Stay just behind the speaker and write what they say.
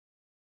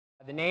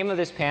The name of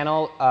this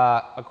panel,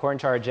 according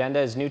to our agenda,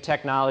 is New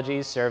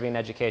Technologies Serving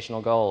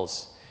Educational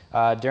Goals.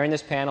 During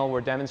this panel, we're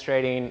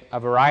demonstrating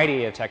a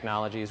variety of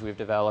technologies we've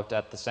developed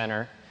at the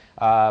center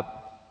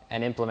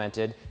and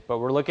implemented, but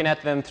we're looking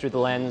at them through the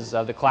lens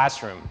of the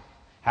classroom,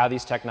 how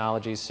these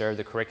technologies serve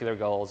the curricular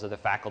goals of the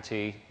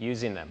faculty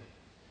using them.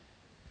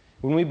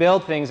 When we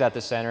build things at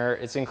the center,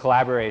 it's in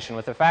collaboration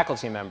with a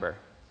faculty member.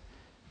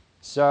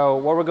 So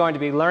what we're going to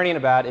be learning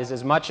about is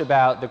as much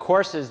about the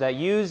courses that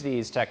use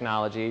these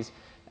technologies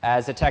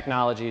as the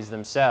technologies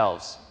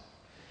themselves.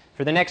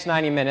 For the next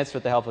 90 minutes,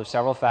 with the help of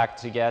several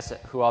faculty guests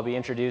who I'll be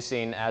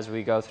introducing as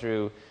we go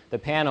through the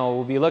panel,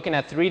 we'll be looking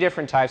at three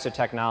different types of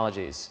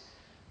technologies: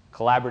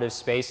 collaborative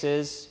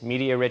spaces,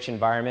 media-rich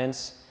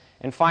environments,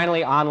 and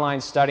finally,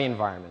 online study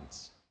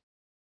environments.